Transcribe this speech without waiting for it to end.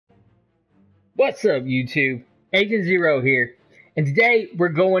What's up, YouTube? Agent Zero here, and today we're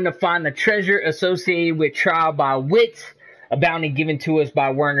going to find the treasure associated with Trial by Wits, a bounty given to us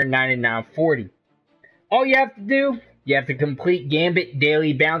by Werner 9940. All you have to do, you have to complete Gambit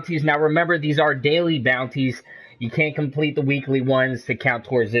daily bounties. Now remember, these are daily bounties. You can't complete the weekly ones to count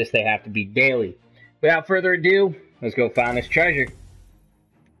towards this. They have to be daily. Without further ado, let's go find this treasure.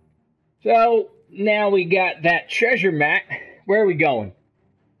 So, now we got that treasure map. Where are we going?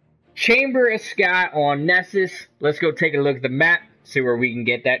 Chamber of Sky on Nessus. Let's go take a look at the map, see where we can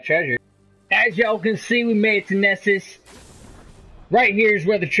get that treasure. As y'all can see, we made it to Nessus. Right here is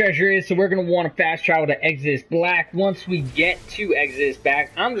where the treasure is, so we're going to want to fast travel to Exodus Black. Once we get to Exodus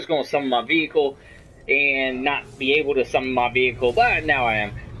Black, I'm just going to summon my vehicle and not be able to summon my vehicle, but now I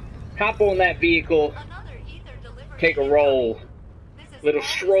am. Hop on that vehicle, take a roll, little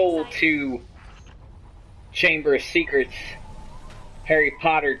stroll to Chamber of Secrets. Harry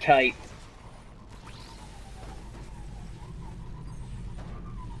Potter type.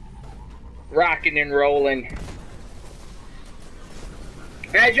 Rocking and rolling.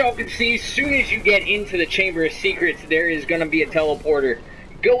 As y'all can see, as soon as you get into the Chamber of Secrets, there is going to be a teleporter.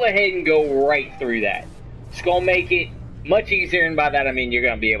 Go ahead and go right through that. It's going to make it much easier, and by that I mean you're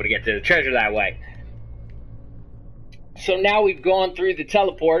going to be able to get to the treasure that way. So now we've gone through the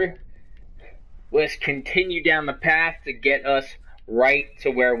teleporter. Let's continue down the path to get us right to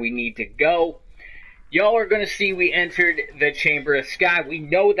where we need to go. Y'all are going to see we entered the Chamber of Sky. We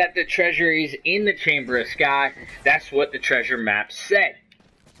know that the treasure is in the Chamber of Sky. That's what the treasure map said.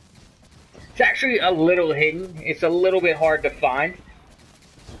 It's actually a little hidden. It's a little bit hard to find.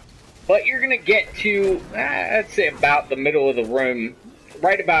 But you're going to get to, I'd say about the middle of the room,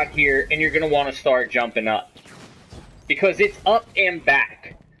 right about here, and you're going to want to start jumping up. Because it's up and back.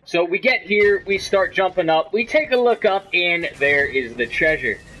 So we get here, we start jumping up, we take a look up, and there is the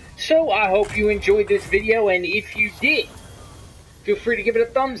treasure. So I hope you enjoyed this video, and if you did, feel free to give it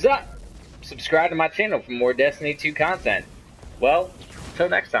a thumbs up. Subscribe to my channel for more Destiny 2 content. Well, till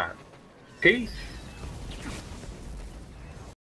next time. Peace.